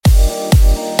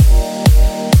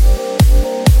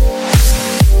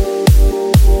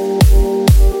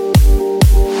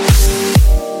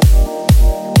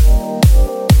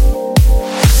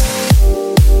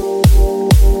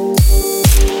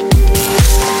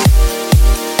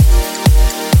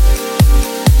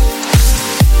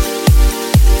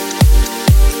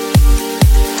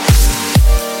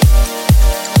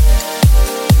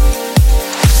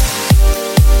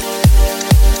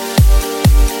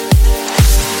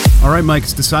All right, Mike,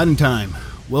 it's deciding time.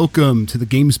 Welcome to the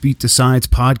GamesBeat Decides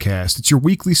podcast. It's your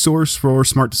weekly source for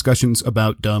smart discussions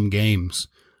about dumb games.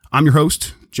 I'm your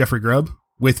host, Jeffrey Grubb.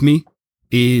 With me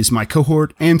is my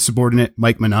cohort and subordinate,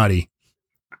 Mike Minotti.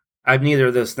 I'm neither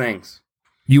of those things.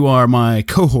 You are my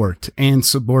cohort and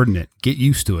subordinate. Get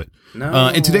used to it. No.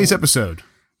 In today's episode,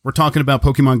 we're talking about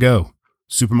Pokemon Go,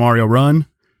 Super Mario Run,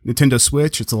 Nintendo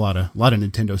Switch. It's a lot of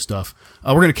Nintendo stuff.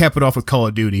 We're going to cap it off with Call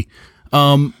of Duty.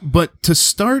 But to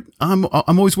start, I'm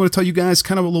always want to tell you guys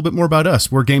kind of a little bit more about us.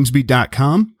 We're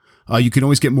GamesBeat.com. You can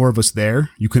always get more of us there.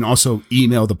 You can also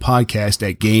email the podcast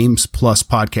at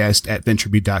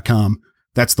gamespluspodcast@venturebeat.com.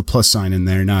 That's the plus sign in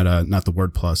there, not the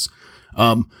word plus.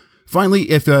 Finally,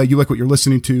 if you like what you're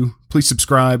listening to, please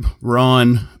subscribe. We're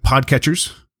on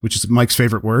podcatchers, which is Mike's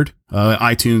favorite word.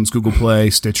 iTunes, Google Play,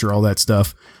 Stitcher, all that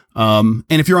stuff. And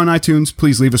if you're on iTunes,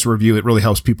 please leave us a review. It really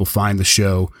helps people find the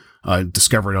show.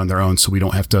 Discover it on their own, so we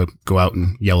don't have to go out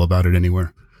and yell about it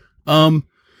anywhere.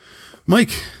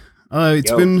 Mike,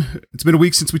 it's been a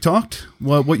week since we talked.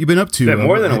 What you been up to? It's been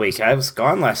more than a week. I was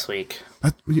gone last week.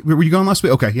 Were you gone last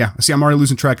week? Okay, yeah. See, I'm already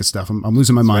losing track of stuff. I'm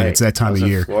losing my mind. Right. It's that time of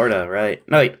year. Florida, right?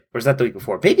 No, wait, was that the week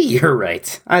before? Maybe you're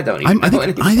right. I don't even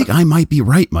know. I think I might be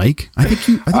right, Mike. I think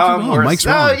you're wrong. Mike's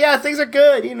wrong. Oh, yeah, things are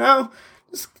good.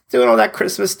 Just doing all that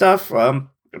Christmas stuff.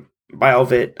 Buy all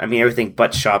of it. I mean, everything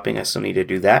but shopping. I still need to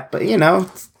do that, but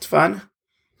it's fun.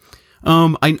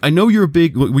 I know you're a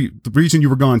big. The reason you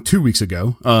were gone 2 weeks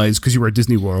ago is because you were at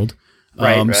Disney World,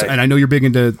 right. So, and I know you're big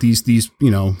into these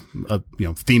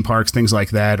theme parks, things like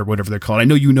that, or whatever they're called. I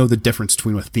know you know the difference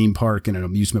between a theme park and an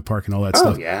amusement park and all that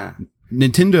stuff. Oh yeah.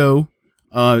 Nintendo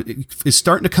is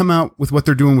starting to come out with what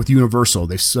they're doing with Universal.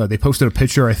 They posted a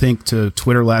picture, I think, to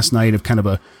Twitter last night of kind of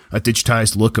a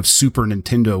digitized look of Super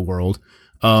Nintendo World.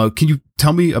 Can you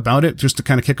tell me about it just to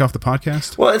kind of kick off the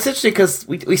podcast? Well, it's interesting because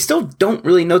we still don't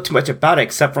really know too much about it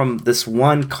except from this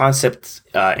one concept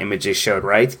image they showed,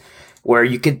 right? Where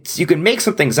you can make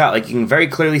some things out. Like you can very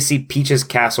clearly see Peach's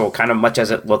castle, kind of much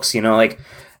as it looks, like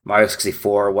Mario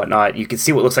 64 or whatnot. You can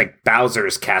see what looks like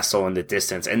Bowser's castle in the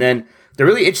distance. And then the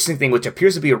really interesting thing, which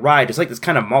appears to be a ride, is like this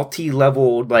kind of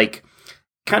multi-leveled,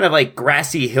 kind of like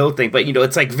grassy hill thing. But,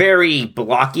 it's like very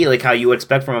blocky, like how you would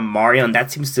expect from a Mario. And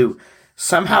that seems to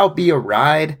somehow be a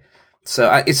ride.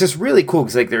 So it's just really cool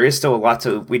because there is still a lot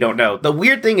we don't know. The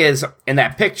weird thing is in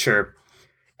that picture,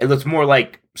 it looks more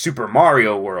like Super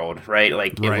Mario World, right?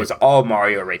 It was all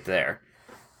Mario right there.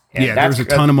 And yeah, there's a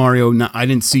ton of Mario. I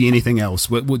didn't see anything else.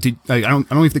 What did I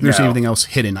don't even think there's anything else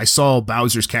hidden. I saw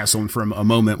Bowser's castle for a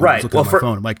moment when I was looking at my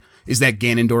phone. I'm like, is that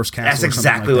Ganondorf's castle? That's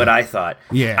exactly what I thought.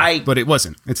 Yeah, but it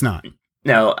wasn't. It's not.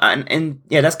 No, and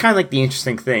that's kind of like the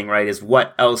interesting thing, right? Is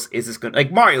what else is this going to...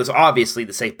 Like, Mario's obviously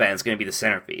the safe bet. It's going to be the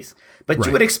centerpiece. But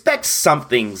you would expect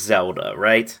something Zelda,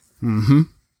 right? Mm-hmm.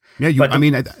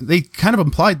 Yeah, they kind of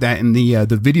implied that in the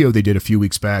video they did a few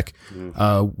weeks back,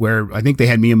 where I think they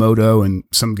had Miyamoto and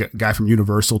some guy from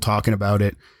Universal talking about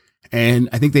it. And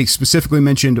I think they specifically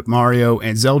mentioned Mario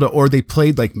and Zelda, or they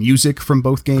played music from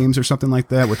both games or something like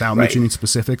that without mentioning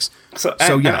specifics.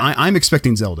 I'm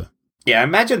expecting Zelda. Yeah, I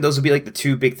imagine those would be the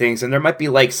two big things, and there might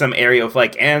be some area of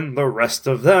and the rest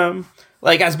of them.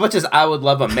 As much as I would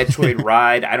love a Metroid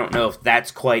ride, I don't know if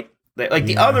that's quite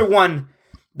the other one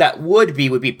that would be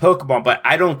Pokemon, but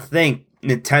I don't think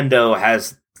Nintendo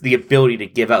has the ability to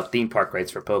give out theme park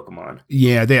rights for Pokemon.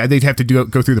 Yeah, they'd have to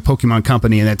go through the Pokemon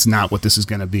Company, and that's not what this is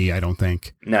going to be. I don't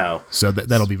think. No. So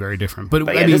that'll be very different. But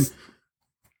I mean,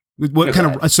 what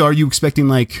kind of? So are you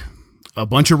expecting a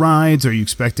bunch of rides? Or are you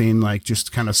expecting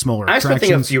just kind of smaller attractions? I'm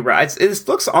expecting a few rides. It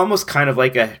looks almost kind of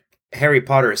like a Harry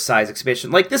Potter size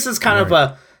expansion. This is kind of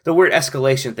the weird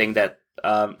escalation thing that,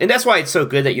 and that's why it's so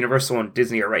good that Universal and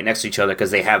Disney are right next to each other,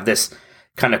 because they have this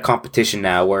kind of competition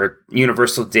now where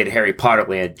Universal did Harry Potter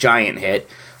Land, giant hit.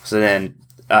 So then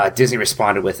Disney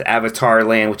responded with Avatar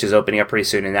Land, which is opening up pretty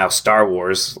soon, and now Star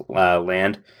Wars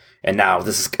Land. And now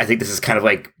I think this is kind of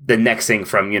the next thing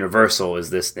from Universal is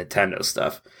this Nintendo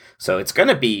stuff. So it's going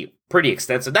to be pretty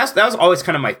extensive. That was always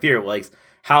kind of my fear,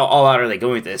 how all out are they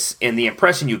going with this? And the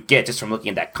impression you get just from looking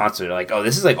at that concert,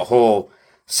 this is a whole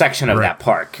section of that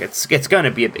park. It's going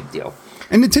to be a big deal.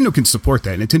 And Nintendo can support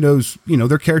that. Nintendo's,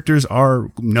 their characters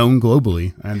are known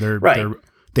globally, and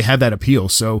they have that appeal.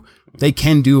 So they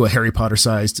can do a Harry Potter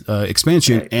sized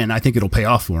expansion, and I think it'll pay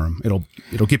off for them.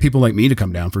 It'll get people like me to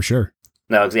come down for sure.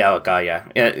 No, yeah, oh god, yeah.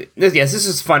 Yes, this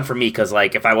is fun for me because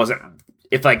if I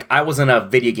wasn't a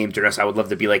video game journalist, I would love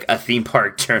to be a theme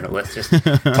park journalist, just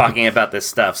talking about this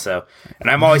stuff. So, and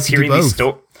I'm always hearing these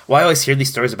stories. Well, I always hear these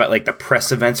stories about the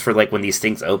press events for when these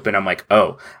things open. I'm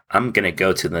oh, I'm gonna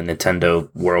go to the Nintendo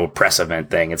World press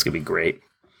event thing. It's gonna be great.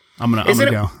 I'm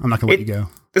gonna go. I'm not gonna let you go.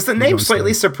 Is the name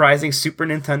slightly surprising? Super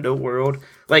Nintendo World?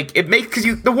 Like, it makes,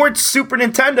 because the word Super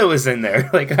Nintendo is in there.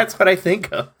 Like, that's what I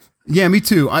think of. Yeah, me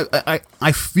too.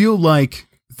 I feel like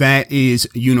that is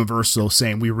Universal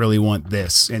saying we really want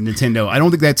this, and Nintendo. I don't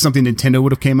think that's something Nintendo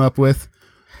would have came up with.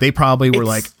 They probably were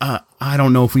I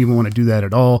don't know if we even want to do that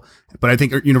at all. But I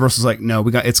think Universal's like, no,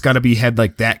 it's got to be had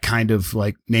like that kind of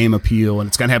like name appeal, and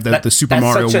it's got to have the Super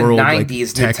Mario World. That's such a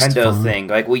 90s like, Nintendo thing.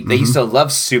 Like they used to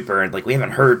love Super, and like we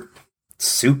haven't heard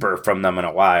Super from them in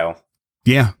a while.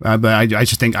 Yeah, but I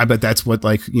just think I bet that's what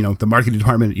like the marketing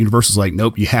department at Universal's like.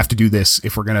 Nope, you have to do this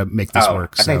if we're gonna make this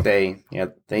work. I think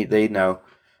they know.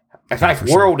 In fact,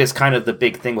 World is kind of the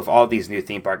big thing with all these new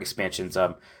theme park expansions.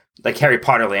 Like Harry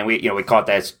Potter Land, we call it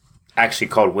that. It's actually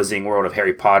called Wizarding World of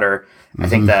Harry Potter. I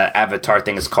think the Avatar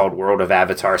thing is called World of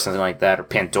Avatar, something like that, or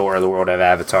Pandora, the World of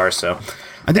Avatar. So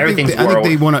I think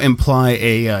they want to imply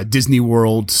a Disney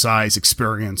World size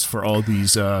experience for all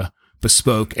these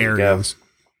bespoke areas.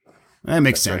 That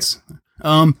makes sense.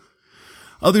 Right.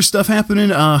 Other stuff happening.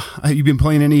 You been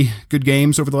playing any good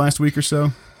games over the last week or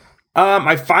so?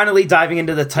 I'm finally diving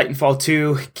into the Titanfall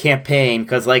 2 campaign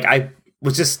because like I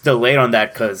was just delayed on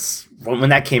that because when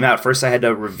that came out, first I had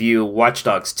to review Watch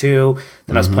Dogs 2,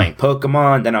 then I was playing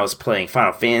Pokemon, then I was playing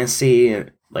Final Fantasy,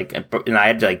 and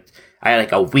I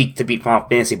had a week to beat Final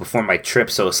Fantasy before my trip,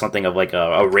 so it was something of like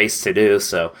a race to do.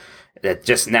 So that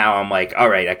just now I'm like, all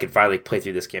right, I can finally play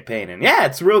through this campaign, and yeah,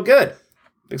 it's real good.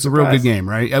 It's a real good game,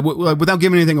 right? Without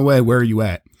giving anything away, where are you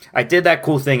at? I did that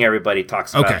cool thing everybody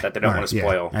talks about that they don't want to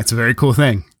spoil. Yeah. That's a very cool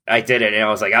thing. I did it, and I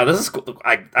was like, oh, this is cool.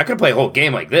 I could play a whole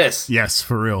game like this. Yes,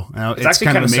 for real. It's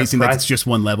kind of amazing that it's just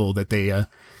one level that they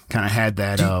kind of had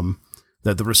that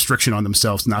the restriction on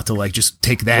themselves not to like just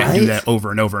take that and do that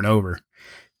over and over and over.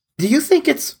 Do you think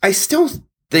I still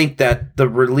think that the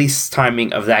release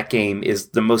timing of that game is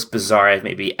the most bizarre I've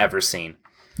maybe ever seen.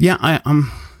 Yeah,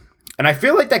 and I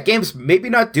feel like that game's maybe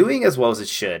not doing as well as it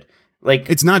should. Like,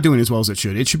 it's not doing as well as it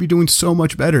should. It should be doing so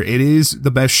much better. It is the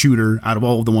best shooter out of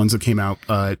all of the ones that came out,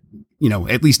 at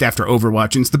least after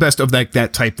Overwatch. And it's the best of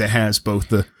that type that has both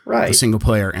the single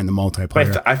player and the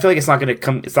multiplayer. But I feel like it's not going to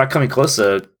come. It's not coming close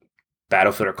to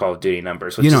Battlefield or Call of Duty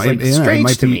numbers, which is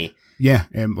strange to me. Yeah,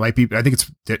 it might be. I think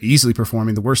it's easily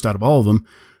performing the worst out of all of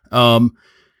them.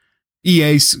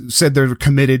 EA said they're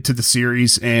committed to the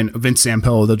series, and Vince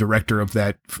Zampella, the director of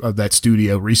that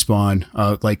studio, Respawn,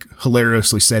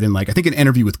 hilariously said in I think an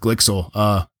interview with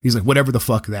Glixel, he's like, whatever the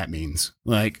fuck that means.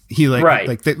 Like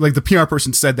the PR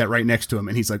person said that right next to him,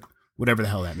 and he's like, whatever the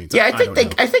hell that means. Yeah,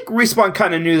 I think Respawn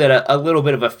kind of knew that a little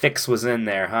bit of a fix was in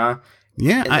there, huh?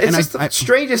 Yeah, it's just the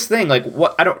strangest thing. Like,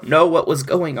 what? I don't know what was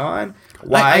going on.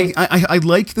 Why? I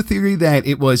like the theory that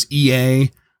it was EA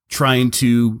trying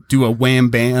to do a wham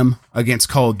bam against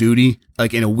Call of Duty,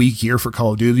 like in a weak year for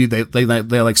Call of Duty.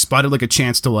 They spotted like a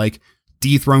chance to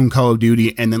dethrone Call of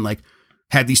Duty, and then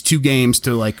had these two games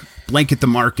to blanket the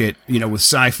market, with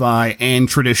sci-fi and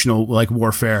traditional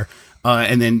warfare,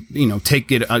 and then take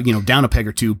it down a peg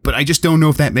or two. But I just don't know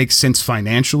if that makes sense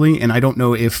financially, and I don't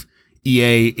know if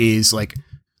EA is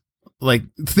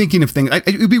thinking of things.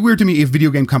 It would be weird to me if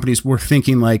video game companies were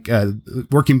thinking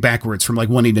working backwards from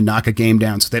wanting to knock a game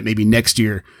down so that maybe next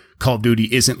year Call of Duty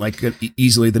isn't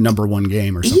easily the number one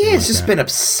game or something. Yeah, it's just been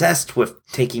obsessed with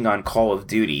taking on Call of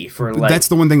Duty for that's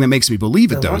the one thing that makes me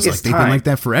believe it though. Is they've been like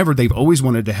that forever. They've always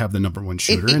wanted to have the number one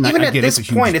shooter. And even at this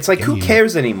point, it's who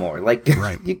cares anymore? Right.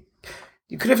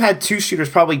 You could have had two shooters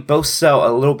probably both sell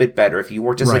a little bit better if you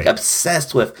were just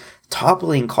obsessed with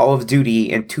toppling Call of Duty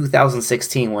in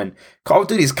 2016 when Call of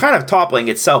Duty is kind of toppling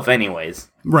itself anyways.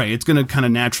 Right, it's going to kind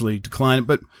of naturally decline,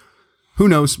 but who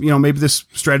knows? Maybe this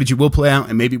strategy will play out,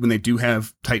 and maybe when they do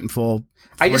have Titanfall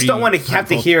 3, I just don't want to have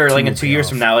to hear in 2 years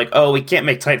from now, we can't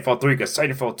make Titanfall 3 because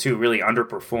Titanfall 2 really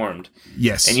underperformed.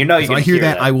 Yes. And if I hear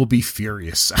that, I will be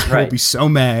furious. I will be so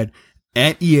mad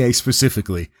at EA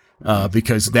specifically.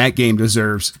 Because that game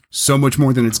deserves so much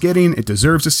more than it's getting. It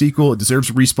deserves a sequel. It deserves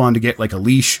Respawn to get a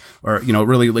leash or,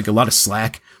 really a lot of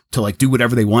slack to do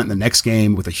whatever they want in the next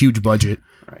game with a huge budget.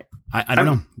 Right. I don't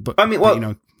know. But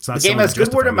it's not the game has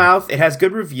good word of mouth. It has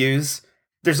good reviews.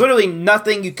 There's literally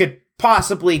nothing you could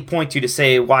possibly point to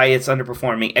say why it's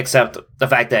underperforming except the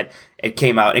fact that it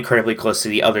came out incredibly close to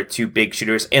the other two big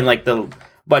shooters and the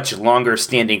much longer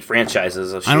standing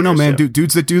franchises of shooters. I don't know, man.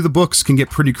 Dudes that do the books can get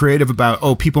pretty creative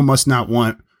about, people must not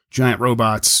want giant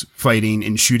robots fighting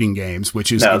in shooting games,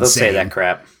 which is insane. They'll say that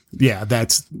crap. Yeah,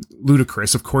 that's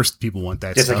ludicrous. Of course people want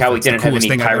that just stuff. Like how we didn't have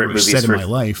any pirate movies in my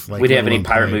life. We didn't have any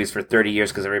pirate movies for 30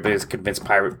 years because everybody was convinced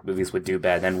pirate movies would do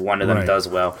bad, and then one of them does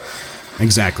well.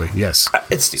 Exactly, yes.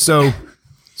 It's so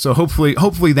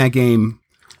hopefully that game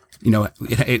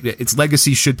its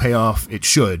legacy should pay off. It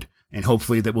should. And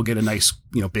hopefully that we'll get a nice,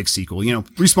 big sequel.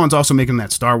 Respawn's also making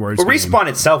that Star Wars game. Respawn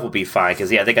itself will be fine because,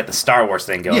 they got the Star Wars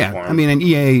thing going for them. And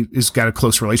EA has got a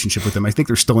close relationship with them. I think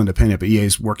they're still independent, but EA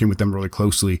is working with them really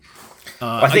closely.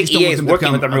 I think EA is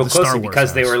working with them real closely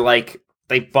because they were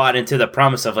they bought into the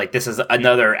promise of this is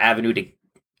another avenue to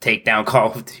take down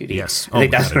Call of Duty. Yes. I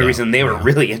think that's the reason they were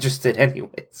really interested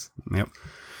anyways. Yep.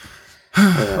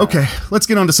 Okay, let's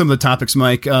get on to some of the topics,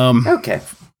 Mike. Okay.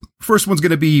 First one's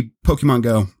going to be Pokemon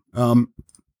Go.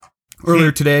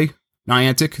 Earlier today,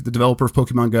 Niantic, the developer of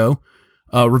Pokemon Go,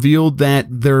 revealed that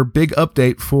their big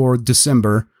update for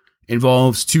December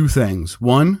involves two things.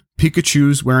 One,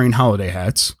 Pikachu's wearing holiday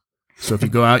hats. So if you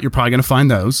go out, you're probably going to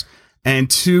find those. And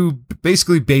two,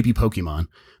 basically baby Pokemon.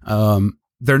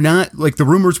 They're not, the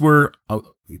rumors were,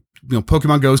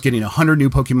 Pokemon Go is getting 100 new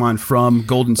Pokemon from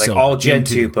Gold and Silver. All Gen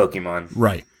 2 Pokemon.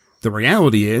 Right. The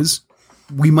reality is,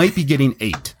 we might be getting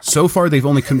 8. So far, they've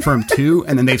only confirmed 2,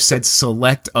 and then they've said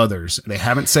select others. They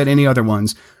haven't said any other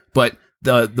ones, but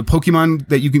the Pokemon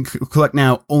that you can collect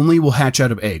now only will hatch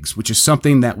out of eggs, which is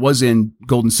something that was in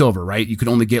Gold and Silver, right? You could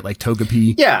only get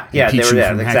Togepi. Yeah, they were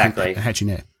there, exactly. Hatching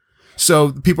it.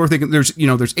 So people are thinking there's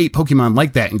 8 Pokemon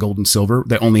like that in Gold and Silver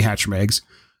that only hatch from eggs.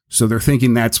 So they're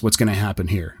thinking that's what's going to happen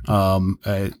here.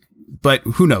 But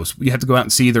who knows? You have to go out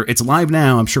and see. It's live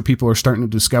now. I'm sure people are starting to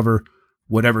discover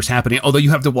whatever's happening, although you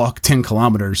have to walk 10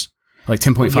 kilometers,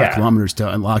 10.5 kilometers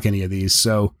to unlock any of these.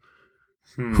 So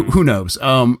who knows?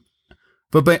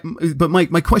 But Mike,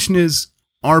 my question is,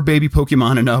 are baby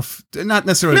Pokemon enough? Not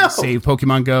necessarily to save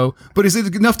Pokemon Go, but is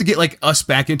it enough to get us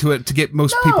back into it to get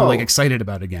most people excited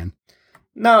about it again?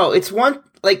 No, it's one,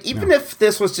 if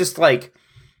this was just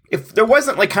if there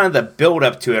wasn't kind of the build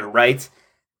up to it, right?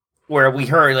 Where we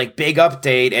heard big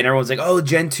update and everyone's oh,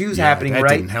 Gen 2's happening, that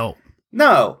right? Didn't help.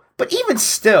 No. But even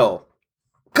still,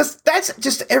 because that's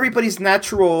just everybody's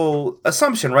natural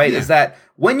assumption, right? Yeah. Is that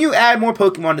when you add more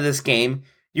Pokemon to this game,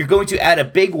 you're going to add a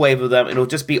big wave of them, and it'll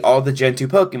just be all the Gen 2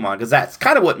 Pokemon, because that's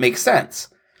kind of what makes sense.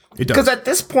 It does. Because at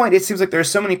this point, it seems like there's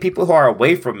so many people who are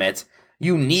away from it,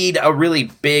 you need a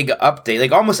really big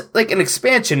update, almost an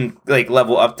expansion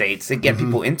level updates to get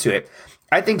people into it.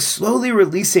 I think slowly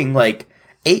releasing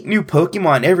 8 new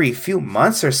Pokemon every few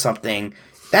months or something,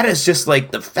 that is just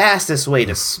the fastest way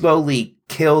to slowly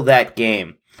kill that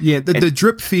game. Yeah, the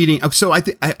drip feeding. So I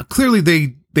think clearly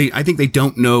I think they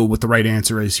don't know what the right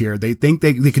answer is here. They think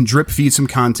they can drip feed some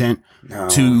content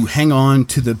to hang on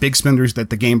to the big spenders that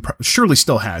the game surely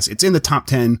still has. It's in the top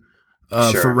 10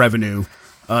 for revenue,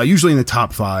 usually in the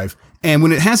top 5. And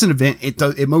when it has an event,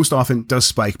 it most often does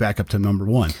spike back up to number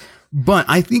 1. But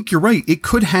I think you're right. It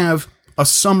could have a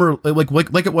summer,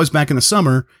 like it was back in the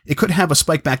summer, it could have a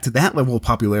spike back to that level of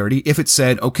popularity if it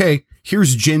said, okay,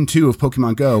 here's Gen 2 of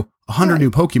Pokemon Go, 100 new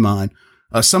Pokemon,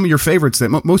 some of your favorites that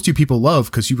most of you people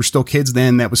love because you were still kids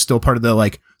then. That was still part of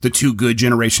the 2 good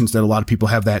generations that a lot of people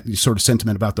have that sort of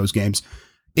sentiment about those games.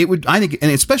 It would, I think,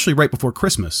 and especially right before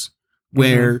Christmas,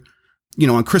 where,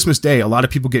 on Christmas Day, a lot of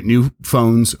people get new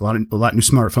phones, a lot new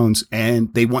smartphones,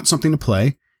 and they want something to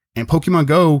play. And Pokemon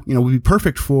Go, would be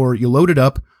perfect for, you load it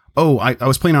up. Oh, I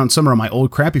was playing on summer on my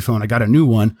old crappy phone. I got a new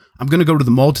one. I'm going to go to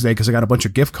the mall today because I got a bunch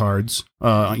of gift cards,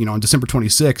 on December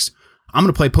 26th. I'm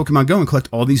going to play Pokemon Go and collect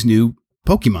all these new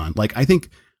Pokemon. I think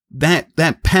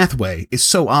that pathway is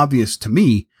so obvious to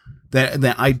me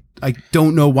that I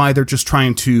don't know why they're just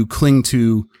trying to cling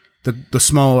to the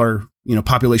smaller,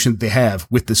 population that they have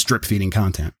with this drip feeding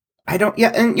content.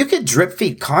 And you could drip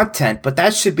feed content, but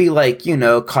that should be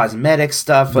cosmetic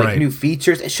stuff, new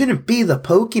features. It shouldn't be the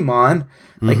Pokemon.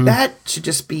 That should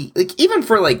just be, even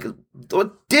for,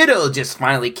 Ditto just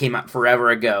finally came out forever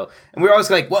ago. And we were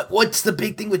always what's the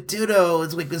big thing with Ditto?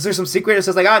 It's is there some secret? It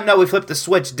says, oh, no, we flipped the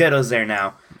switch. Ditto's there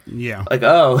now. Yeah.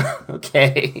 Oh,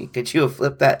 okay. Could you have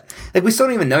flipped that? We still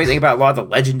don't even know anything about a lot of the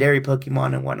legendary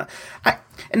Pokemon and whatnot.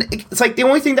 And it's the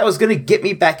only thing that was going to get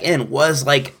me back in was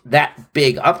that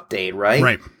big update, right?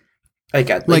 Right.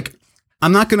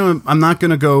 I'm not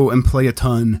gonna go and play a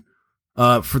ton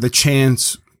for the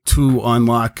chance to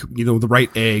unlock the right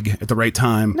egg at the right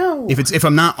time. No. If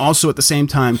I'm not also at the same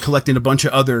time collecting a bunch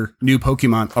of other new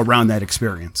Pokemon around that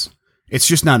experience, it's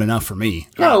just not enough for me.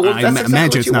 No, well, I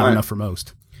imagine it's not enough for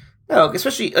most. No,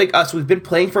 especially us. We've been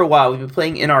playing for a while. We've been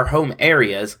playing in our home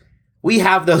areas. We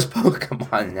have those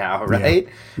Pokemon now, right?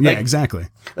 Yeah, exactly.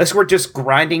 Unless we're just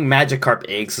grinding Magikarp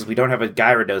eggs because we don't have a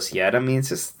Gyarados yet. I mean, it's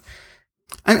just...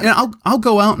 And I'll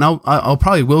go out and I'll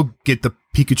probably will get the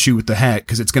Pikachu with the hat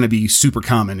because it's going to be super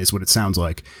common is what it sounds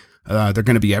like. They're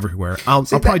going to be everywhere. I'll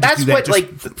probably just do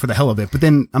that for the hell of it. But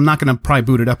then I'm not going to probably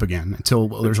boot it up again until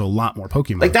there's a lot more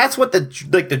Pokemon. Like that's what the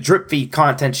drip feed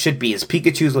content should be, is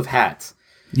Pikachus with hats.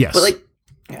 Yes, but like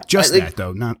just that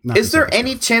though. Not. Is there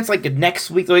any chance like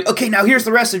next week, like okay, now here's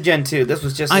the rest of Gen 2? This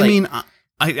was just. I mean,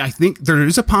 I think there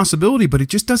is a possibility, but it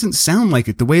just doesn't sound like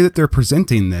it. The way that they're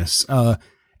presenting this,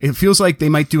 it feels like they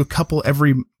might do a couple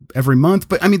every month.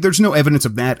 But I mean, there's no evidence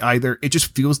of that either. It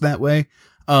just feels that way.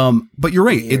 But you're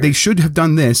right. Weird. They should have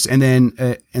done this, and then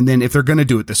if they're going to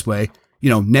do it this way,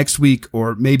 next week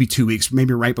or maybe 2 weeks,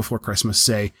 maybe right before Christmas,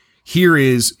 say here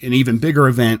is an even bigger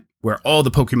event where all the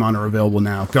Pokemon are available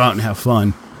now. Go out and have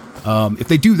fun. If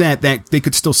they do that they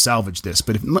could still salvage this.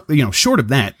 But if short of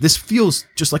that, this feels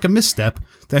just like a misstep.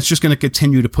 That's just going to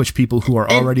continue to push people who are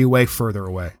already way further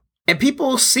away. And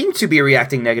people seem to be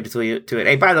reacting negatively to it.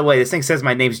 Hey, by the way, this thing says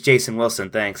my name's Jason Wilson.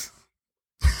 Thanks.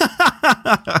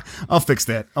 I'll fix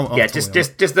that. I'll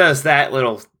just does that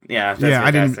little. Yeah, that's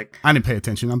fantastic. I didn't pay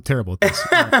attention. I'm terrible at this.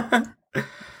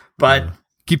 But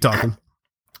keep talking.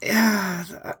 Yeah,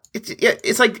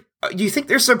 it's like, do you think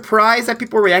they're surprised that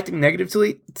people are reacting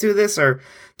negatively to this, or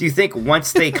do you think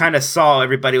once they kind of saw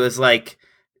everybody was like,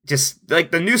 just like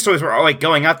the news stories were all like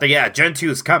going out there, yeah, Gen 2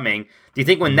 is coming. Do you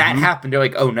think when that happened, they're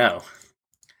like, oh no,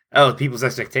 people's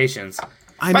expectations?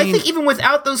 I think even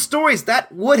without those stories,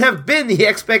 that would have been the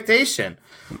expectation.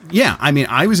 Yeah, I mean,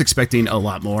 I was expecting a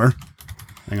lot more.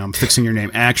 Hang on, I'm fixing your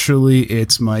name. Actually,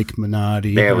 it's Mike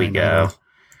Minotti. There we go.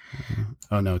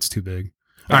 Oh no, it's too big.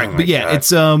 All right, but yeah, God.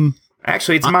 It's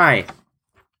actually it's my.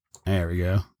 There we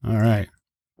go. All right.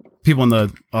 People on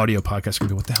the audio podcast are going to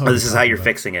go, what the hell? Oh, this is how you're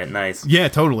fixing it. Nice. Yeah,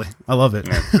 totally. I love it.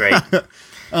 Yeah, great.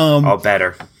 All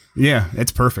better. Yeah,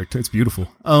 it's perfect. It's beautiful.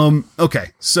 Okay,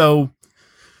 so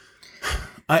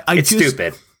it's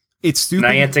stupid. It's stupid.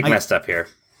 Niantic messed up here.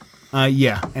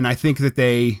 Yeah, and I think that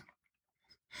they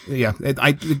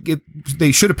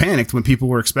should have panicked when people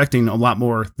were expecting a lot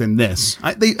more than this.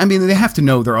 They have to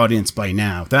know their audience by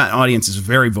now. That audience is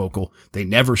very vocal. They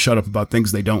never shut up about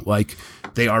things they don't like.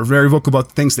 They are very vocal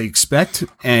about things they expect,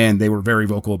 and they were very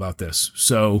vocal about this.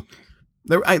 So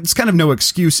it's kind of no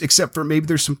excuse, except for maybe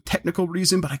there's some technical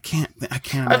reason, but I can't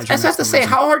imagine. I just have to say,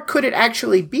 how hard could it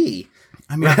actually be?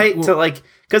 I mean, right? Well, to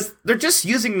because they're just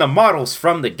using the models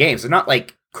from the games. They're not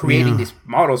like creating these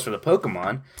models for the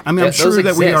Pokemon. I mean, I'm sure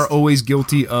that we are always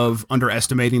guilty of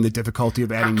underestimating the difficulty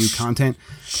of adding new content.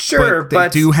 Sure,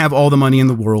 but they do have all the money in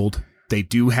the world.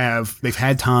 They've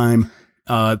had time.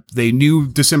 They knew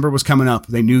December was coming up.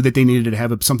 They knew that they needed to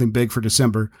have something big for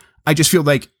December. I just feel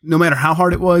like no matter how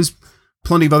hard it was,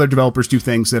 plenty of other developers do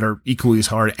things that are equally as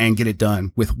hard and get it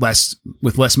done with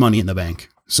less money in the bank.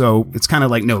 So it's kind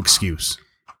of like no excuse.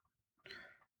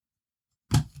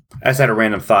 I just had a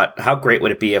random thought. How great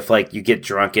would it be if you get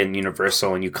drunk in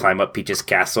Universal and you climb up Peach's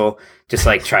castle, just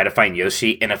try to find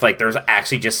Yoshi, and if there's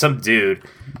actually just some dude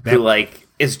who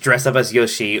is dressed up as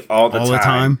Yoshi all the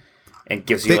time and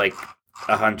gives you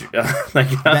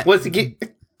 100 what's it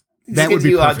get? That would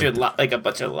be perfect. 100 a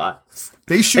bunch of lots.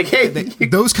 They should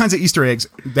those kinds of Easter eggs.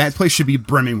 That place should be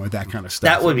brimming with that kind of stuff.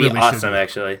 That would be awesome,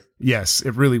 actually. Yes,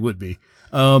 it really would be.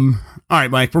 All right,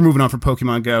 Mike, we're moving on from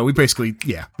Pokemon Go. We basically,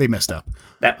 they messed up.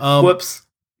 Whoops.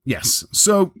 Yes.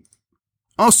 So,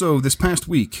 also this past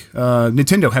week,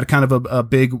 Nintendo had kind of a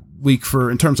big week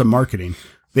in terms of marketing.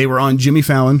 They were on Jimmy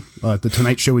Fallon, the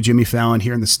Tonight Show with Jimmy Fallon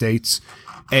here in the States.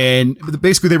 And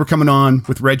basically they were coming on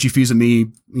with Reggie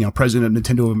Fils-Aimé, president of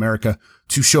Nintendo of America,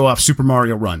 to show off Super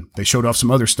Mario Run. They showed off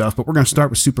some other stuff, but we're going to start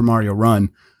with Super Mario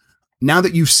Run. Now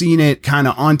that you've seen it kind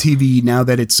of on TV, now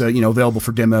that it's available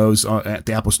for demos at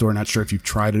the Apple Store, not sure if you've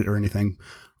tried it or anything,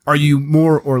 are you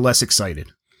more or less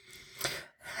excited?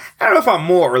 I don't know if I'm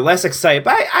more or less excited,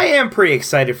 but I am pretty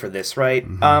excited for this, right?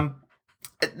 Mm-hmm.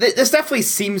 This definitely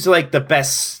seems like the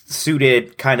best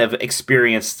suited kind of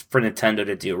experience for Nintendo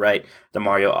to do, right? The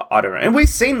Mario Auto Run. And we've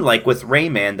seen with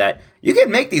Rayman that you can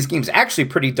make these games actually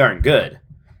pretty darn good.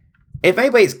 If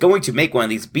anybody's going to make one of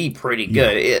these be pretty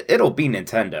good, it'll be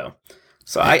Nintendo.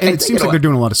 So it seems like they're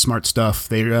doing a lot of smart stuff.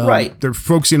 They're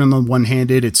focusing on the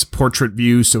one-handed. It's portrait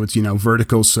view, so it's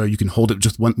vertical, so you can hold it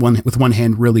just with one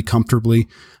hand really comfortably.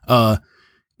 I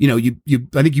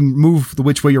think you move the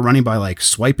which way you're running by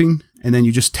swiping, and then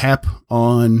you just tap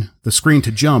on the screen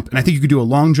to jump. And I think you could do a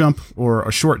long jump or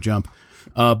a short jump.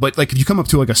 But if you come up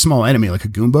to a small enemy like a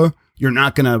Goomba, you're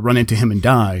not gonna run into him and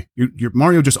die. Your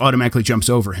Mario just automatically jumps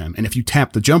over him, and if you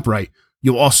tap the jump right,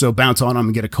 you'll also bounce on him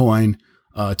and get a coin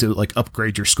to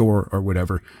upgrade your score or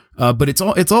whatever. But it's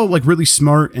all really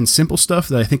smart and simple stuff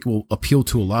that I think will appeal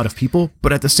to a lot of people.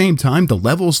 But at the same time, the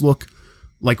levels look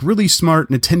like really smart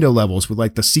Nintendo levels with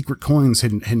like the secret coins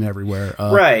hidden everywhere.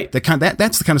 Right.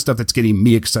 That's the kind of stuff that's getting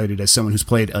me excited as someone who's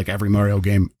played like every Mario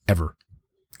game ever.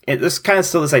 And there's kind of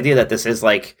still this idea that this is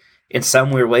like, in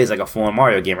some weird ways, like a full-on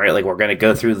Mario game, right? Like we're going to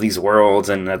go through these worlds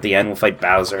and at the end we'll fight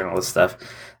Bowser and all this stuff.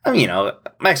 I mean,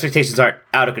 my expectations aren't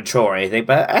out of control or anything,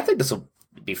 but I think this will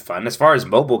be fun as far as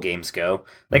mobile games go.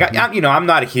 Like, I'm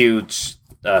not a huge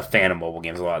fan of mobile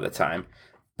games a lot of the time,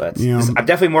 but I'm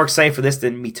definitely more excited for this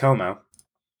than Miitomo.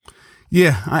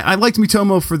 Yeah, I liked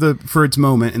Miitomo for its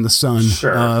moment in the sun.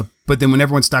 Sure. But then when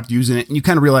everyone stopped using it, and you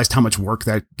kind of realized how much work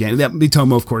that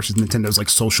Miitomo, of course, is Nintendo's like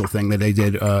social thing that they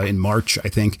did in March, I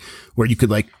think, where you could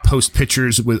like post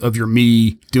pictures of your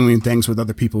Mii doing things with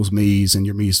other people's Miis and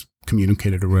your Mii's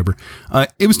communicated or whatever.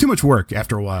 It was too much work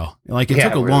after a while. Like it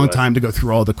took a really long time to go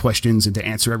through all the questions and to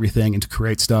answer everything and to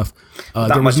create stuff.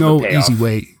 There was no easy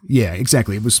way. Yeah,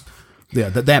 exactly. It was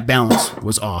that balance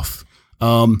was off.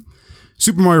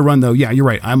 Super Mario Run, though, yeah, you're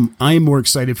right. I am more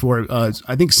excited for it.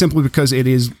 I think simply because it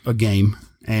is a game,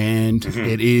 and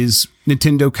it is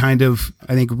Nintendo kind of,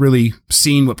 I think, really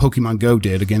seeing what Pokemon Go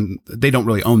did. Again, they don't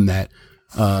really own that.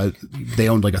 They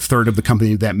owned like a third of the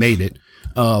company that made it.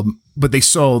 But they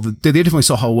definitely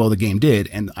saw how well the game did,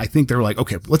 and I think they were like,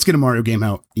 okay, let's get a Mario game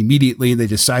out immediately. They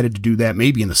decided to do that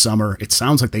maybe in the summer. It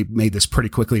sounds like they made this pretty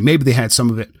quickly. Maybe they had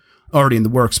some of it already in the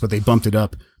works, but they bumped it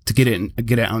up to get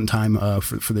it out in time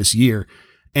for this year.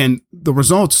 And the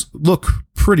results look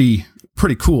pretty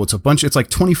cool. It's like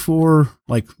 24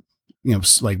 like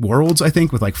worlds, I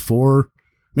think, with like 4,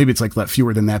 maybe it's like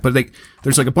fewer than that, but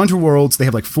there's like a bunch of worlds. They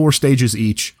have like 4 stages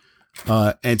each.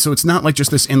 And so it's not like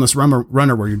just this endless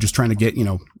runner where you're just trying to get,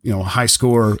 a high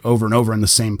score over and over in the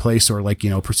same place or like,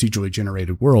 procedurally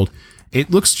generated world. It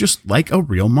looks just like a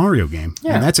real Mario game.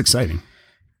 Yeah. And that's exciting.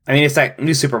 I mean, it's that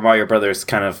new Super Mario Brothers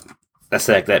kind of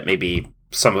aesthetic that maybe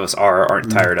some of us aren't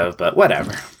tired of, but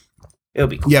whatever. It'll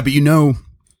be cool. Yeah, but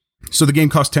so the game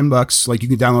costs $10. Like you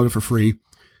can download it for free.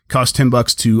 Costs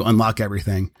 $10 to unlock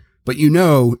everything. But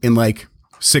in like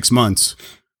 6 months,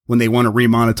 when they want to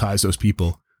remonetize those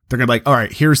people, they're gonna be like, all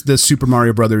right, here's the Super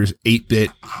Mario Brothers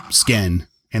 8-bit skin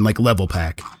and like level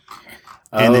pack.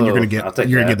 And then you're gonna get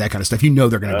that kind of stuff.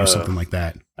 They're gonna do something like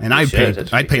that. And I'd pay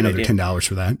another $10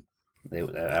 for that.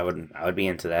 I would be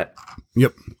into that.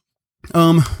 Yep.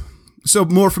 So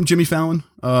more from Jimmy Fallon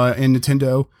and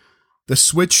Nintendo. The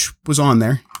Switch was on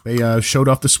there. They showed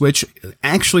off the Switch,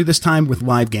 actually this time with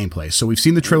live gameplay. So we've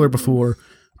seen the trailer before,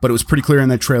 but it was pretty clear in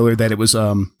that trailer that it was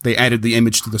they added the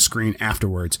image to the screen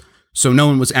afterwards. So no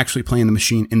one was actually playing the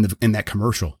machine in that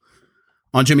commercial.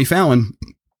 On Jimmy Fallon,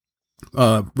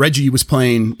 Reggie was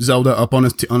playing Zelda up on a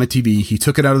TV. He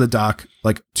took it out of the dock.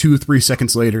 Like 2 or 3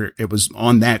 seconds later, it was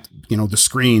on that, the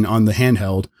screen on the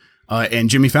handheld. And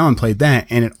Jimmy Fallon played that,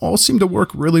 and it all seemed to work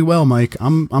really well, Mike.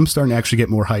 I'm starting to actually get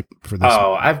more hype for this.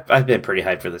 Oh, I've been pretty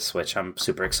hyped for the Switch. I'm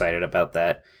super excited about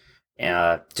that.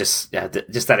 Just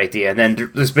that idea. And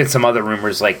then there's been some other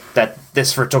rumors like that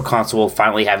this virtual console will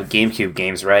finally have GameCube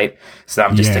games, right? So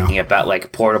I'm just thinking about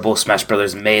like portable Smash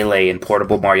Brothers Melee and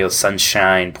portable Mario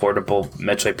Sunshine, portable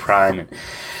Metroid Prime, and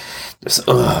just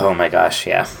oh my gosh,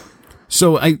 yeah.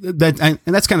 So and that's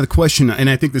kind of the question, and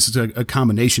I think this is a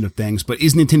combination of things. But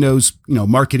is Nintendo's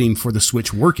marketing for the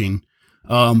Switch working?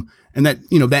 And that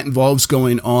that involves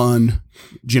going on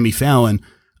Jimmy Fallon.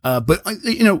 But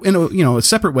in a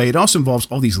separate way, it also involves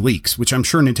all these leaks, which I'm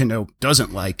sure Nintendo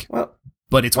doesn't like.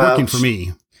 But it's working for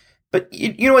me. But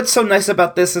you know what's so nice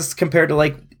about this is compared to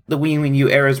like the Wii and U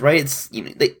eras, right? It's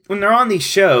when they're on these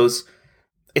shows,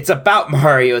 it's about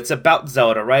Mario, it's about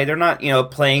Zelda, right? They're not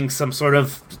playing some sort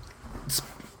of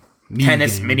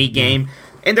tennis mini game.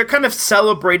 And they're kind of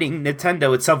celebrating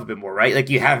Nintendo itself a bit more, right? Like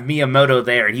you have Miyamoto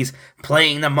there, and he's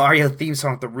playing the Mario theme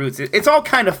song with the Roots. It's all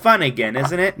kind of fun again,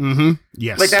 isn't it? Mm-hmm.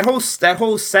 Yes. Like that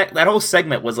whole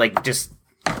segment was like just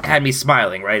had me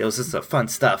smiling, right? It was just fun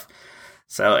stuff.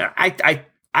 So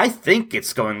I think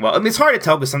it's going well. I mean, it's hard to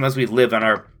tell because sometimes we live on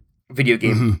our video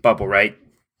game bubble, right?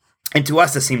 And to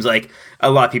us, it seems like a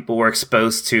lot of people were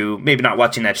exposed to maybe not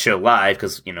watching that show live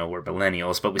because we're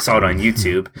millennials, but we saw it on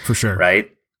YouTube for sure, right?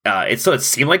 It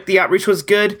seemed like the outreach was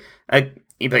good. But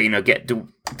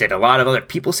did a lot of other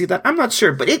people see that? I'm not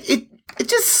sure, but it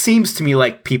just seems to me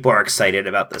like people are excited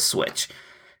about the Switch.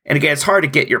 And again, it's hard to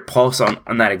get your pulse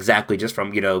on that exactly just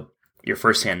from your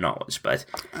firsthand knowledge, but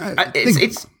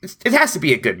it has to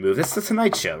be a good move. It's the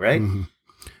Tonight Show, right? Mm-hmm.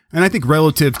 And I think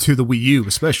relative to the Wii U,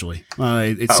 especially,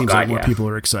 it seems like more people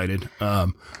are excited.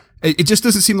 It just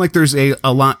doesn't seem like there's a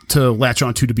lot to latch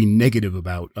onto to be negative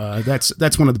about.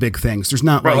 That's one of the big things. There's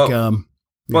not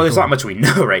Well, there's not much we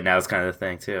know right now. It's kind of the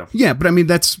thing too. Yeah, but I mean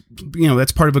that's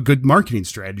part of a good marketing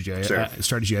strategy. Sure.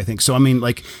 I think. So I mean,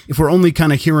 like if we're only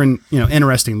kind of hearing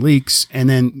interesting leaks, and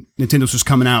then Nintendo's just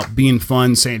coming out being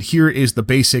fun, saying here is the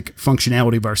basic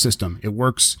functionality of our system. It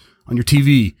works on your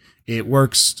TV. It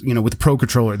works, with the Pro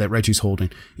Controller that Reggie's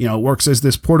holding. It works as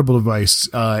this portable device.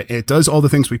 It does all the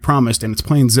things we promised, and it's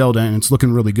playing Zelda, and it's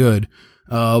looking really good.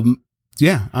 Here's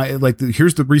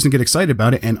the reason to get excited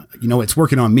about it, and it's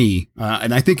working on me,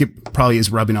 and I think it probably is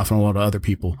rubbing off on a lot of other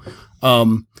people.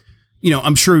 I'm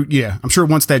sure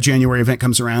once that January event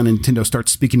comes around and Nintendo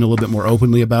starts speaking a little bit more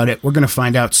openly about it, we're going to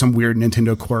find out some weird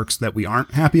Nintendo quirks that we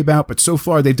aren't happy about. But so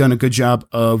far, they've done a good job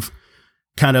of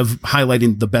kind of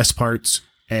highlighting the best parts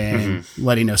and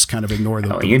letting us kind of ignore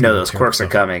them. Oh, those quirks are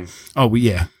coming. Oh,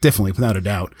 yeah, definitely, without a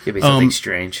doubt. Give me something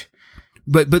strange.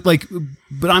 But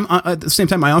I'm at the same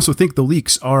time, I also think the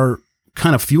leaks are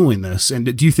kind of fueling this.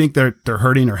 And do you think they're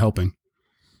hurting or helping?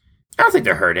 I don't think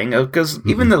they're hurting, because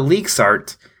even the leaks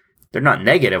they're not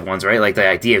negative ones, right? Like the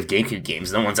idea of GameCube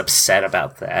games, no one's upset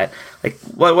about that. Like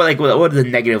what would the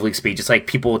negative leaks be? Just like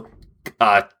people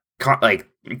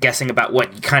guessing about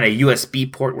what kind of USB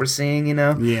port we're seeing,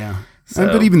 Yeah. So,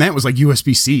 but even that was like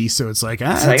USB-C, so it's like,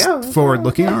 forward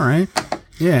looking, all right.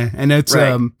 Yeah, and it's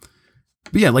right.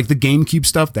 But yeah, like the GameCube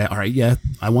stuff, all right, yeah,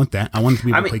 I want that. I want to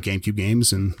be able to play GameCube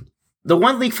games. And the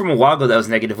one leak from a while ago that was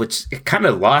negative, which kind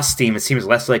of lost steam, it seems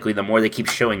less likely the more they keep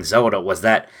showing Zelda, was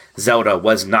that Zelda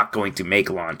was not going to make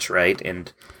launch, right?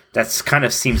 And that's kind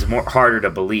of seems harder to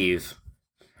believe.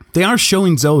 They are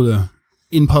showing Zelda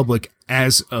in public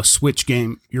as a Switch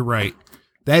game, you're right.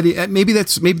 Maybe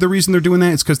the reason they're doing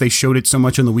that is because they showed it so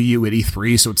much on the Wii U at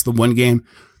E3, so it's the one game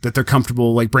that they're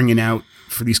comfortable like bringing out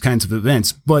for these kinds of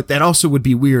events. But that also would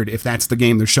be weird if that's the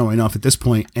game they're showing off at this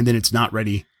point and then it's not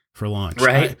ready for launch.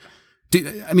 Right. Do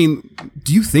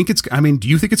you think it's going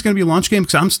to be a launch game?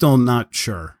 Because I'm still not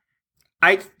sure.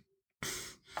 I do.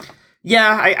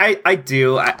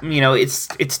 It's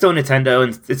still Nintendo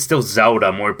and it's still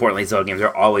Zelda. More importantly, Zelda games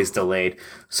are always delayed.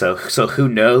 So who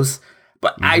knows?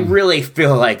 But I really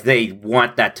feel like they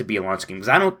want that to be a launch game, because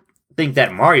I don't think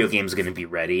that Mario game is going to be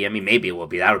ready. I mean, maybe it will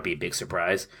be. That would be a big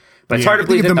surprise. But it's hard to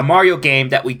believe that the Mario game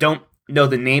that we don't know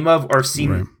the name of or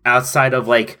seen outside of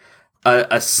like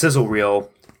a sizzle reel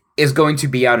is going to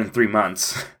be out in 3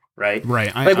 months, right?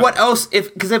 Right. What else?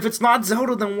 Because if it's not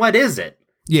Zelda, then what is it?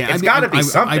 Yeah, it's got to be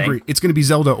something. I agree. It's going to be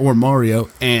Zelda or Mario,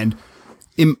 and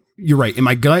you're right. In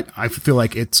my gut, I feel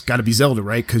like it's got to be Zelda,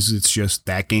 right? Because it's just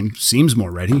that game seems more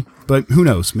ready. But who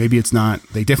knows? Maybe it's not.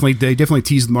 They definitely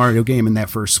teased the Mario game in that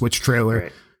first Switch trailer.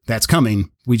 Right. That's coming.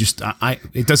 We just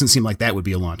it doesn't seem like that would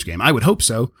be a launch game. I would hope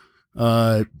so,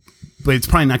 but it's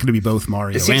probably not going to be both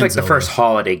Mario. It seems and like Zelda. the first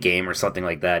holiday game or something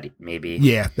like that. Maybe.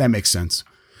 Yeah, that makes sense.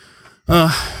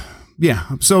 Yeah,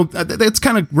 so that's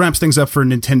kind of wraps things up for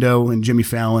Nintendo and Jimmy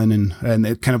Fallon, and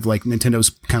it kind of like Nintendo's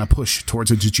kind of push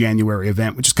towards its January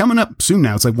event, which is coming up soon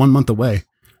now. It's like 1 month away.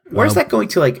 Where's that going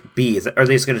to be? Are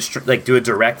they just going to do a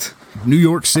direct? New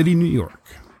York City, New York.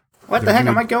 What the heck?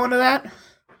 Am I going to that?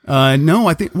 No,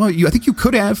 I think you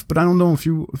could have, but I don't know if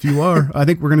you are. I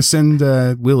think we're going to send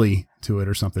Willie to it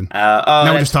or something.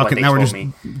 Now we're just talking. Now we're just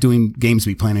doing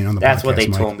GamesBeat planning on the podcast. That's what they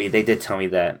told me. They did tell me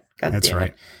that. God That's damn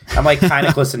right. It. I'm like kind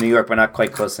of close to New York, but not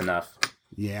quite close enough.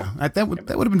 Yeah, that would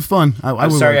have been fun.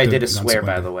 I'm sorry I did a swear,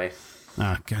 by the way.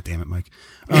 God damn it, Mike.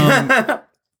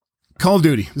 Call of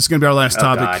Duty. This is going to be our last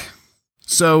topic. God.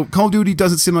 So Call of Duty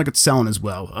doesn't seem like it's selling as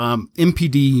well.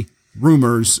 MPD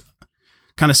rumors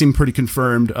kind of seem pretty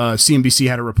confirmed. CNBC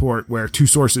had a report where two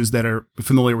sources that are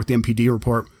familiar with the MPD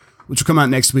report, which will come out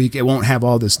next week, it won't have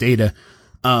all this data,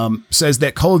 says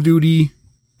that Call of Duty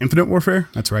Infinite Warfare,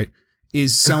 that's right,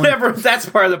 is selling... Whatever, that's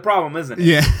part of the problem, isn't it?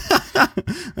 Yeah.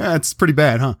 That's pretty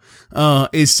bad, huh?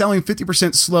 Is selling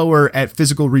 50% slower at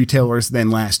physical retailers than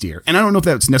last year. And I don't know if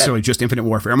that's necessarily just Infinite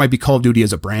Warfare. It might be Call of Duty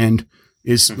as a brand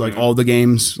is like all the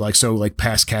games, like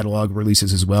past catalog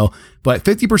releases as well. But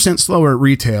 50% slower at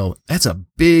retail, that's a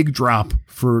big drop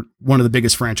for one of the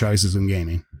biggest franchises in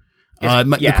gaming.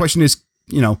 The question is,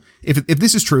 if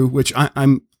this is true, which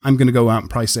I'm going to go out and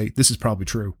probably say this is probably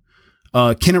true.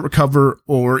 Can it recover,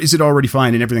 or is it already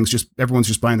fine and everyone's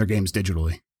just buying their games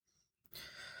digitally?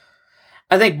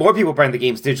 I think more people buying the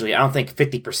games digitally. I don't think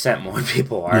 50% more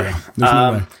people are. Yeah,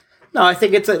 no way. No, I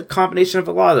think it's a combination of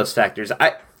a lot of those factors.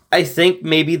 I think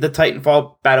maybe the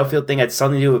Titanfall Battlefield thing had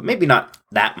something to do with, maybe not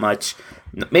that much.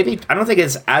 Maybe, I don't think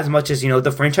it's as much as,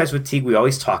 the franchise fatigue we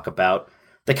always talk about.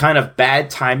 The kind of bad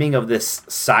timing of this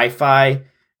sci-fi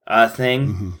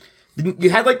thing. Mm-hmm. You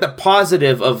had like the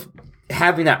positive of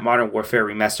having that Modern Warfare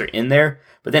remaster in there,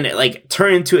 but then it like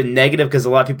turned into a negative because a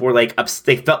lot of people were like,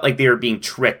 they felt like they were being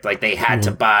tricked, like they had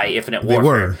to buy Infinite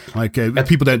Warfare. They were. Like,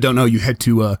 people that don't know, you have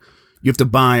to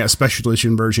buy a special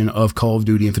edition version of Call of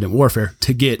Duty Infinite Warfare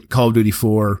to get Call of Duty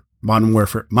 4 Modern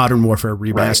Warfare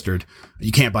Remastered. Right.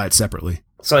 You can't buy it separately.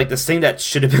 So like this thing that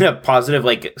should have been a positive,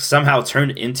 like somehow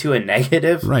turned into a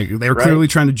negative. Right. They were clearly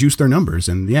trying to juice their numbers,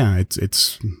 and yeah,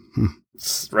 it's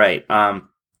right.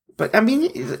 But I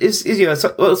mean,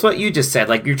 it's what you just said.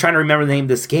 Like you're trying to remember the name of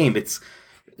this game. It's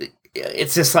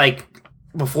just like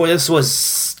before this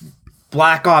was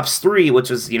Black Ops 3, which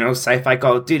was sci-fi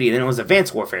Call of Duty. Then it was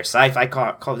Advanced Warfare, sci-fi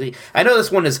Call of Duty. I know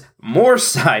this one is more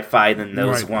sci-fi than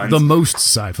those ones. The most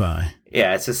sci-fi.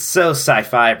 Yeah, it's just so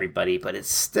sci-fi, everybody. But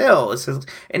it's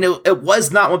it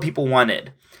was not what people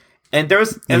wanted. And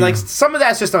like some of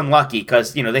that's just unlucky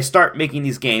because they start making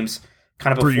these games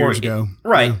kind of before 3 years ago,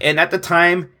 right? Yeah. And at the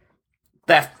time,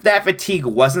 that fatigue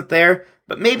wasn't there,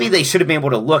 but maybe they should have been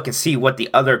able to look and see what the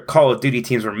other Call of Duty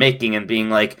teams were making and being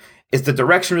like, is the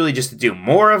direction really just to do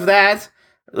more of that?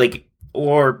 Like,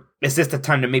 or is this the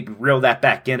time to maybe reel that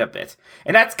back in a bit?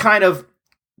 And that's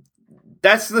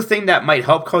the thing that might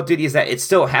help Call of Duty is that it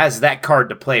still has that card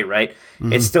to play, right?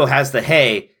 Mm-hmm. It still has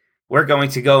hey, we're going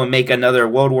to go and make another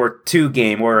World War II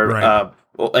game or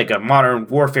like a Modern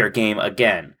Warfare game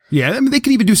again. Yeah, I mean, they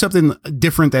could even do something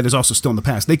different that is also still in the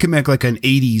past. They could make like an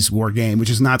 80s war game, which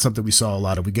is not something we saw a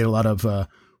lot of. We get a lot of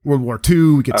World War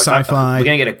II, we get sci-fi. We're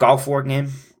going to get a Gulf War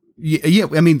game? Yeah,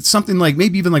 I mean, something like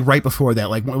maybe even like right before that,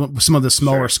 like some of the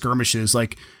smaller skirmishes,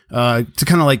 like to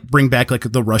kind of like bring back like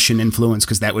the Russian influence,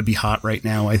 because that would be hot right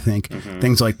now, I think. Mm-hmm.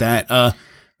 Things like that.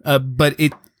 But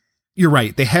you're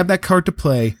right. They have that card to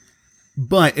play.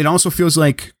 But it also feels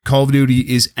like Call of Duty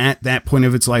is at that point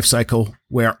of its life cycle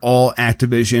where all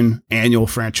Activision annual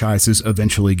franchises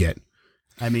eventually get.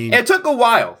 I mean, it took a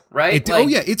while, right?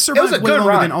 It survived way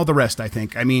longer than all the rest, I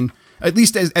think. I mean, at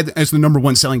least as the number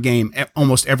one selling game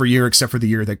almost every year, except for the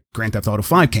year that Grand Theft Auto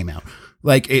 5 came out.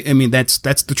 Like, that's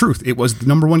the truth. It was the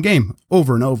number one game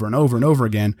over and over and over and over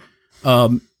again.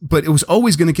 But it was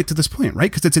always going to get to this point, right?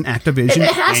 Because it's an Activision.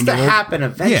 It has to happen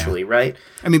eventually, right?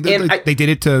 I mean, they did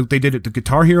it to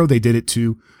Guitar Hero. They did it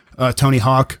to Tony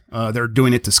Hawk. They're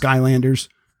doing it to Skylanders.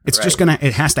 It's just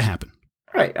it has to happen.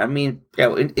 Right. I mean,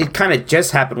 it kind of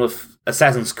just happened with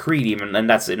Assassin's Creed, even, and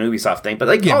that's an Ubisoft thing. But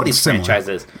like all these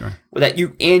franchises that you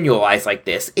annualize like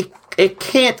this, it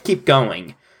can't keep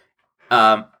going.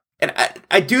 And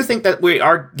I do think that we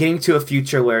are getting to a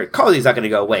future where Call of Duty's not going to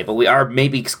go away, but we are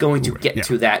maybe going to get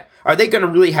to that. Are they going to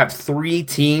really have 3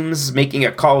 teams making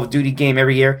a Call of Duty game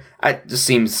every year? It just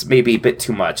seems maybe a bit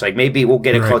too much. Like maybe we'll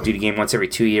get a Call of Duty game once every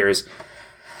 2 years.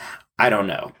 I don't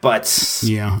know, but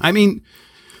yeah, I mean,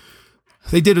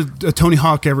 they did a Tony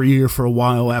Hawk every year for a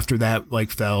while after that,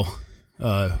 like fell.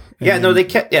 They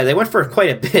went for quite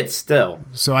a bit still.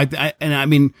 So I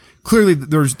mean, clearly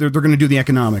they're going to do the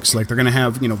economics. Like they're going to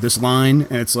have, this line,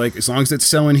 and it's like, as long as it's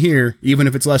selling here, even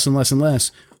if it's less and less and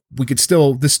less, this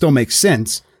still makes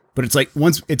sense. But it's like,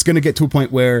 once it's going to get to a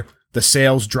point where the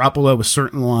sales drop below a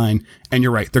certain line, and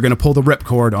you're right, they're going to pull the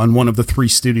ripcord on one of the 3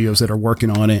 studios that are working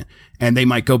on it, and they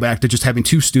might go back to just having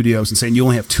 2 studios and saying you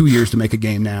only have 2 years to make a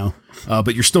game now,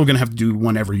 but you're still going to have to do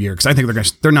one every year, because I think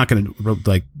they're not going to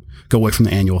like go away from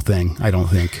the annual thing. I don't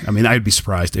think. I mean, I'd be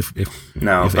surprised if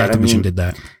Activision did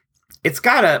that.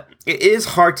 It is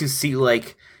hard to see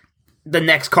like the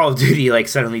next Call of Duty like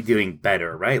suddenly doing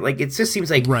better, right? Like it just seems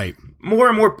like more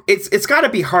and more. It's got to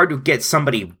be hard to get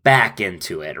somebody back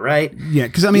into it, right? Yeah,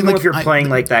 because I mean, even if you're playing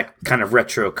like that kind of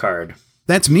retro card.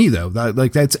 That's me though.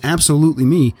 That's absolutely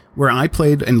me. Where I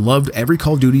played and loved every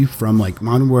Call of Duty from like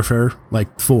Modern Warfare,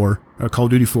 like 4 or Call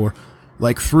of Duty 4,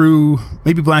 like through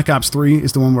maybe Black Ops 3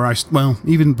 is the one where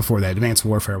even before that, Advanced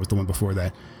Warfare was the one before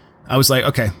that. I was like,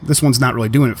 okay, this one's not really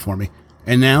doing it for me.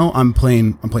 And now I'm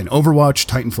playing Overwatch,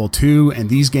 Titanfall 2, and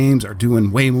these games are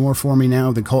doing way more for me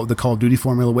now than the Call of Duty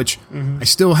formula, which I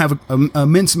still have an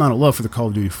immense amount of love for the Call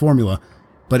of Duty formula,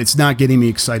 but it's not getting me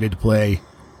excited to play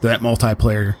that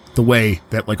multiplayer the way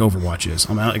that like Overwatch is.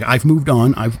 I've moved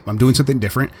on. I'm doing something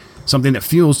different, something that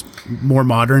feels more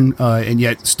modern, and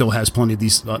yet still has plenty of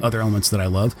these other elements that I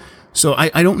love. So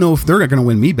I don't know if they're going to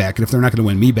win me back, and if they're not going to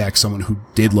win me back, someone who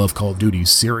did love Call of Duty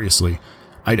seriously,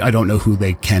 I don't know who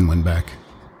they can win back.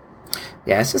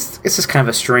 Yeah, it's just kind of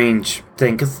a strange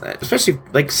thing, because especially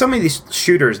like some of these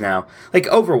shooters now, like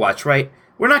Overwatch, right?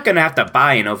 We're not going to have to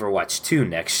buy an Overwatch 2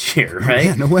 next year, right?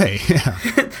 Yeah, no way. Yeah,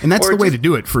 and that's the way to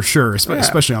do it for sure,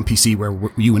 especially on PC where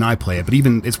you and I play it. But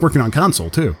even it's working on console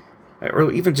too.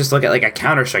 Or even just look at like a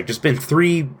Counter-Strike. There's been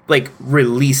 3 like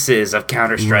releases of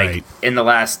Counter-Strike in the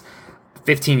last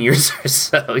 15 years or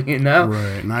so, you know?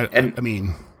 Right. And I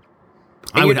mean,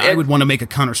 I would want to make a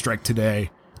Counter-Strike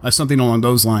today, something along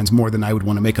those lines, more than I would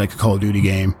want to make like a Call of Duty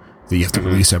game that you have to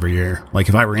release every year. Like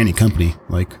if I were any company,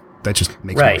 like that just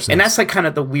makes more sense. And that's like kind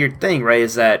of the weird thing, right?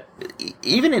 Is that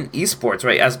even in esports,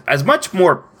 right? As much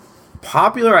more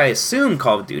popular, I assume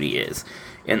Call of Duty is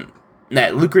in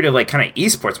that lucrative, like kind of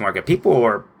esports market, people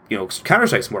are,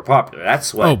 Counter-Strike's more popular.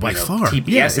 That's what by far.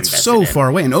 TPS it's so far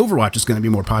away, and Overwatch is going to be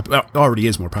more popular. Already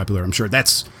is more popular, I'm sure.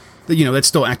 That's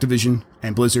still Activision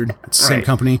and Blizzard. It's the same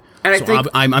company. And so I think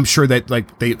I'm sure that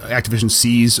like Activision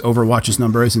sees Overwatch's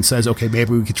numbers and says, okay,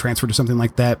 maybe we could transfer to something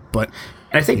like that. But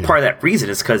I think part of that reason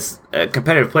is because a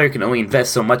competitive player can only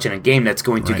invest so much in a game that's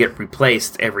going to get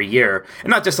replaced every year, and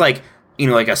not just like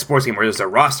like a sports game where there's a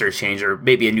roster change or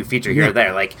maybe a new feature here or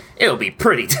there. Like it'll be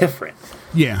pretty different.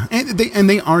 Yeah, and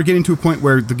they are getting to a point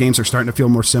where the games are starting to feel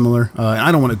more similar.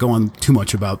 I don't want to go on too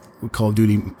much about Call of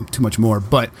Duty too much more,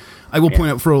 but I will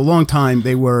point out for a long time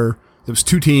there was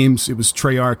two teams. It was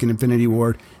Treyarch and Infinity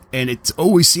Ward, and it's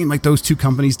always seemed like those two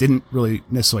companies didn't really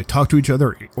necessarily talk to each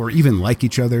other or even like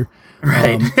each other.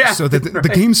 Right. So that the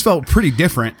games felt pretty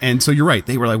different, and so you're right,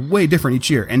 they were like way different each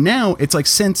year. And now it's like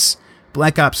since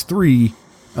Black Ops 3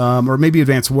 or maybe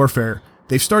Advanced Warfare,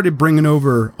 they've started bringing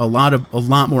over a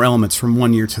lot more elements from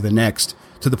one year to the next,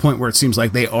 to the point where it seems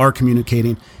like they are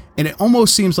communicating, and it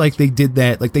almost seems like they did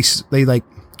that, like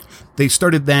they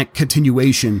started that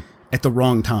continuation at the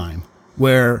wrong time,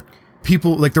 where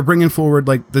people like they're bringing forward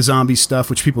like the zombie stuff,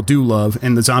 which people do love,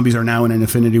 and the zombies are now in an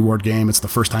Infinity Ward game. It's the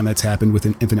first time that's happened with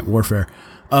Infinite Warfare.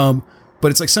 But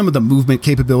it's like some of the movement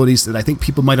capabilities that I think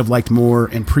people might have liked more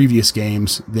in previous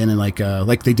games than in like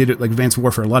they did it like Advanced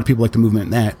Warfare. A lot of people like the movement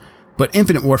in that. But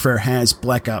Infinite Warfare has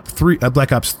Black Ops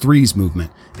 3's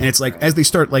movement. And it's like, as they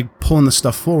start like pulling the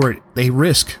stuff forward, they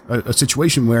risk a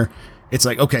situation where it's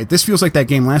like, okay, this feels like that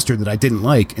game last year that I didn't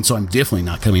like, and so I'm definitely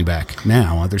not coming back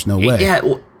now. There's no way. Yeah,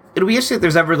 well, it'll be interesting if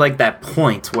there's ever like that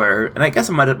point where, and I guess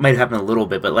it might happen a little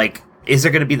bit, but like, is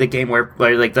there going to be the game where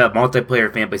like the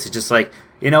multiplayer fan base is just like,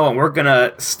 you know what, we're going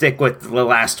to stick with the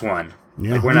last one.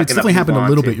 Yeah, like, we're not it's definitely happened a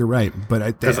little bit. You're right, but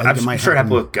I'm sure it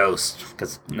happened with Ghost,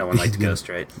 because no one liked Ghost,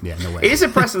 right? Yeah, no way. It is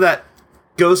impressive that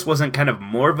Ghost wasn't kind of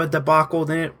more of a debacle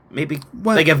than it maybe.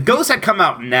 Like if Ghost had come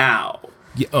out now.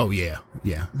 Yeah,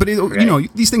 yeah. But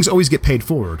these things always get paid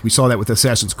forward. We saw that with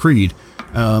Assassin's Creed,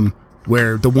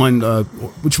 where the one,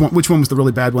 which one was the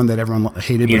really bad one that everyone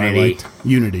hated but I liked?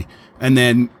 Unity. And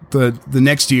then the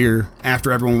next year,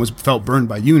 after everyone felt burned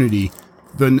by Unity,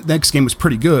 the next game was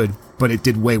pretty good, but it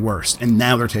did way worse. And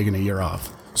now they're taking a year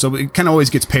off. So it kind of always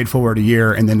gets paid forward a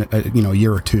year, and then a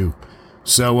year or two.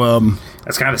 So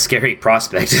that's kind of a scary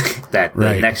prospect that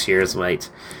the next year's might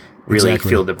really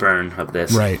feel the burn of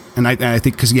this. Right. And I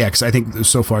think because I think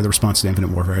so far the response to Infinite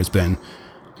Warfare has been,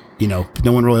 no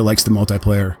one really likes the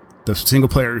multiplayer. The single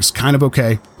player is kind of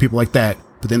okay. People like that.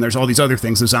 But then there's all these other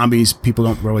things. The zombies, people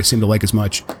don't really seem to like as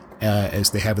much as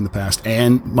they have in the past.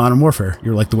 And Modern Warfare,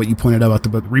 you're like what you pointed out about the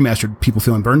remastered, people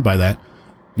feeling burned by that.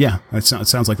 Yeah, it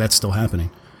sounds like that's still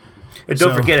happening. And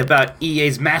don't forget about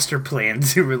EA's master plan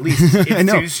to release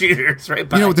its two shooters right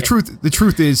by the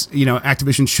truth is,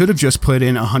 Activision should have just put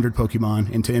in 100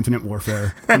 Pokemon into Infinite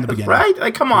Warfare in the beginning. Right?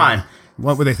 Like, come on.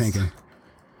 What were they thinking?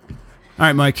 All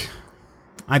right, Mike.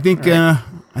 I think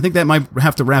that might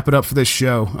have to wrap it up for this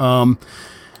show.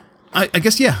 I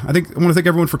guess, I think I want to thank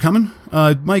everyone for coming.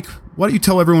 Mike, why don't you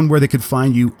tell everyone where they could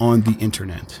find you on the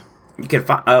internet? You can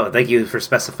thank you for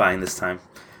specifying this time.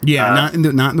 Yeah, not in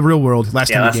the real world.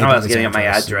 Last time that's not what I was getting at my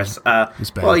address.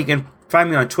 Well, you can find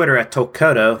me on Twitter at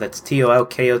Tokoto. That's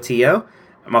TOLKOTO.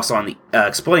 I'm also on the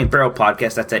Exploding Barrel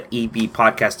podcast. That's at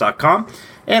ebpodcast.com.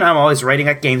 And I'm always writing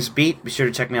at GamesBeat. Be sure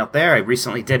to check me out there. I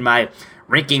recently did my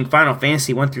ranking Final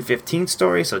Fantasy 1 through 15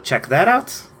 story, so check that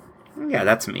out. Yeah,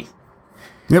 that's me.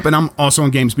 Yep, and I'm also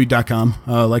on GamesBeat.com,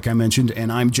 like I mentioned,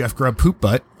 and I'm Jeff Grubb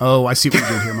Poopbutt. Oh, I see what you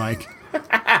did here, Mike.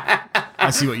 I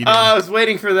see what you did. Oh, I was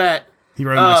waiting for that. He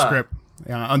wrote my script.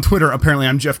 On Twitter, apparently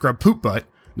I'm Jeff Grubb Poopbutt.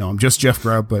 No, I'm just Jeff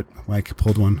Grubb, but Mike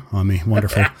pulled one on me.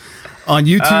 Wonderful. On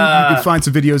YouTube, you can find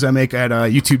some videos I make at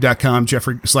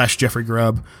youtube.com/Jeffrey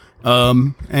Grubb.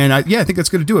 And I think that's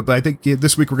going to do it. But I think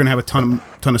this week we're going to have a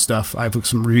ton of stuff. I have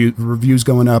some reviews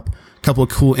going up, a couple of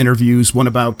cool interviews, one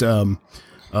about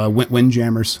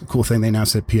Windjammers, a cool thing they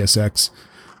announced at PSX.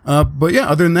 But yeah,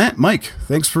 other than that, Mike,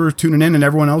 thanks for tuning in, and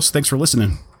everyone else, thanks for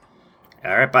listening.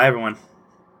 All right, bye everyone.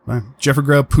 Bye. Jeffrey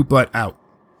Grubb, Poop Butt out.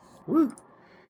 Woo.